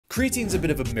Creatine's a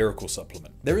bit of a miracle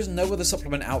supplement. There is no other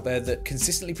supplement out there that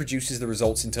consistently produces the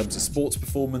results in terms of sports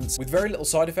performance with very little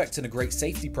side effects and a great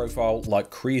safety profile like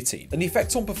creatine. And the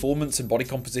effects on performance and body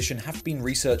composition have been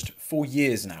researched for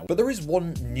years now. But there is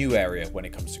one new area when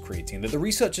it comes to creatine that the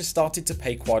researchers started to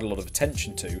pay quite a lot of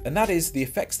attention to, and that is the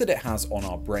effects that it has on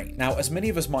our brain. Now, as many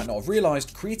of us might not have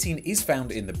realized, creatine is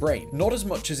found in the brain. Not as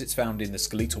much as it's found in the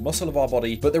skeletal muscle of our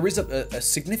body, but there is a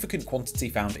significant quantity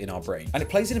found in our brain. And it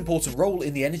plays an important role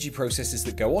in the energy processes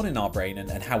that go on in our brain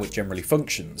and how it generally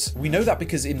functions. We know that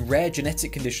because in rare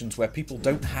genetic conditions where people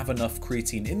don't have enough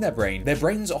creatine in their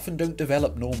brains often don't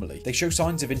develop normally. They show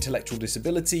signs of intellectual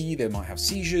disability, they might have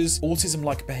seizures,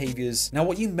 autism-like behaviors. Now,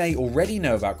 what you may already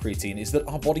know about creatine is that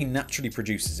our body naturally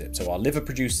produces it. So our liver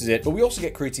produces it, but we also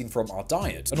get creatine from our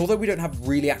diet. And although we don't have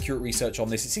really accurate research on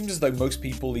this, it seems as though most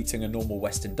people eating a normal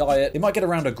Western diet, they might get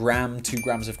around 1 gram, 2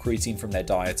 grams of creatine from their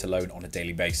diet alone on a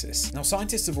daily basis. Now,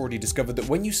 scientists have already discovered that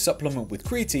when you supplement with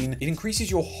creatine, it increases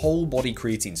your whole body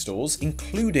creatine stores,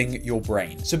 including your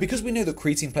brain. So because we know that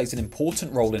creatine plays an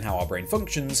important role in how our brain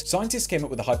functions, scientists came up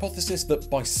with a hypothesis that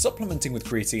by supplementing with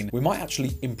creatine, we might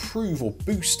actually improve or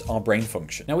boost our brain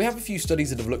function. Now, we have a few studies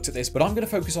that have looked at this, but I'm going to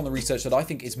focus on the research that I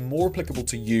think is more applicable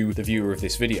to you, the viewer of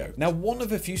this video. Now, one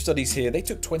of a few studies here, they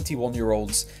took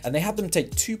 21-year-olds and they had them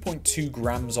take 2.2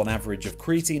 grams on average of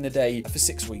creatine a day for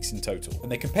 6 weeks in total.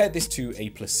 And they compared this to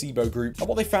a placebo group. And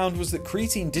what they found was that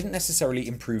creatine didn't necessarily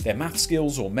improve their math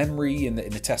skills or memory in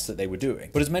the test that they were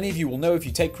doing. But as many of you will know, if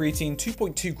you take creatine,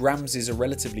 2.2 grams is a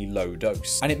relatively low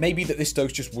dose. And it may be that this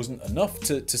dose just wasn't enough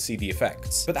to see the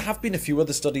effects. But there have been a few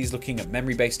other studies looking at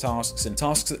memory-based tasks and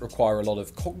tasks that require a lot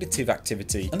of cognitive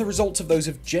activity, and the results of those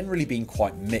have generally been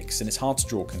quite mixed, and it's hard to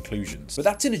draw conclusions. But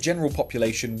that's in a general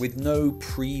population with no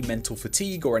pre-mental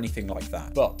fatigue or anything like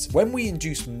that. But when we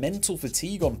induce mental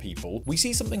fatigue on people, we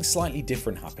see something slightly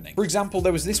different happening. For example,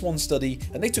 there was this one study,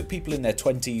 and they took people in their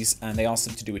 20s and they asked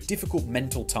them to do a difficult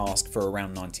mental task for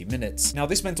around 90 minutes. Now,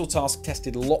 this mental task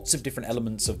tested lots of different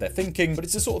elements of their thinking, but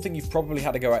it's the sort of thing you've probably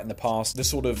had to go at in the past. The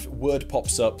sort of word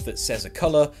pops up that says a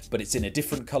color, but it's in a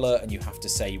different color and you have to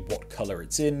say what color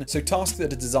it's in. So tasks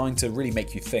that are designed to really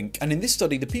make you think. And in this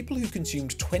study, the people who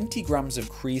consumed 20 grams of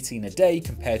creatine a day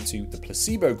compared to the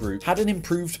placebo group had an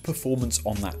improved performance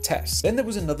on that test. Then there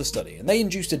was another study and they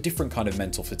induced a different kind of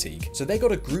mental fatigue. So they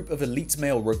got a group of elite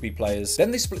male rugby players,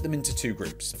 then they split them into 2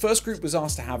 groups. The first group was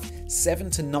asked to have 7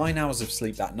 to 9 hours of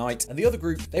sleep that night, and the other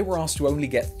group, they were asked to only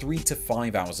get 3 to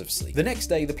 5 hours of sleep. The next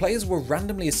day, the players were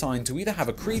randomly assigned to either have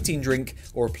a creatine drink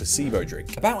or a placebo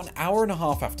drink. About an hour and a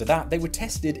half after that, they were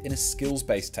tested in a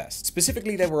skills-based test.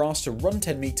 Specifically, they were asked to run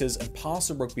 10 meters and pass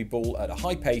a rugby ball at a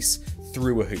high pace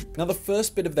through a hoop. Now, the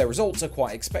first bit of their results are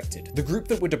quite expected. The group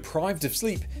that were deprived of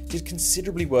sleep did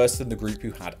considerably worse than the group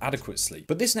who had adequate sleep.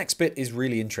 But this next bit is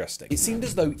really interesting. It seemed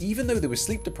as though even though they were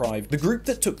sleep deprived, the group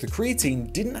that took the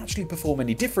creatine didn't actually perform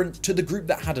any different to the group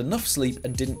that had enough sleep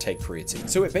and didn't take creatine.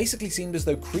 So it basically seemed as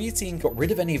though creatine got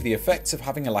rid of any of the effects of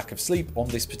having a lack of sleep on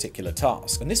this particular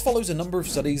task. And this follows a number of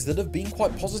studies that have been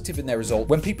quite positive in their result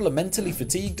when people are mentally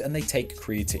fatigued and they take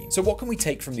creatine. So what can we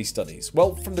take from these studies?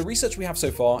 Well, from the research we have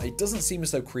so far, it doesn't seem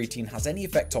as though creatine has any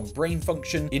effect on brain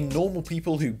function in normal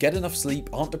people who get enough sleep,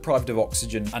 aren't deprived of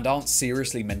oxygen, and aren't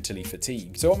seriously mentally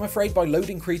fatigued. So I'm afraid by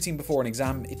loading creatine before an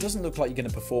exam, it doesn't look like you're going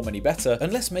to perform any better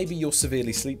unless maybe you're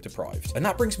severely sleep deprived. And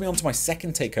that brings me on to my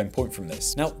second take-home point from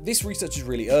this. Now, this research is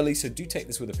really early, so do take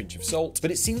this with a pinch of salt,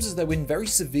 but it seems as though in very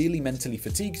severely mentally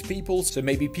fatigued people, so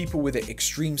maybe people with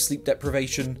extreme sleep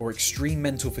deprivation or extreme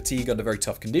mental fatigue under very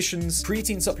tough conditions,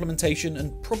 creatine supplementation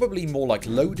and probably more like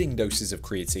loading doses of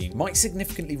creatine might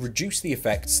significantly reduce the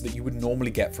effects that you would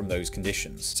normally get from those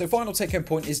conditions. So final take-home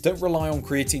point is don't rely on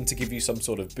creatine to give you some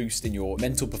sort of boost in your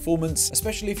mental performance,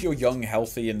 especially if you're young,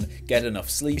 healthy, and get enough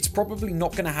sleep. It's probably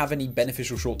not going to have any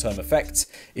beneficial short-term effects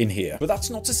in here. But that's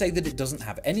not to say that it doesn't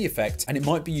have any effect, and it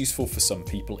might be useful for some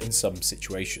people in some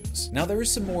situations. Now, there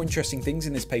is some more interesting things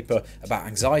in this paper about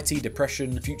anxiety,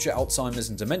 depression, future Alzheimer's,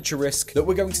 and dementia risk that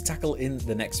we're going to tackle in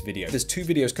the next video. There's 2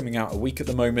 videos coming out a week at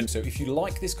the moment, so if you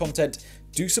like this content,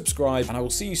 do subscribe, and I will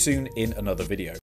see you soon in another video.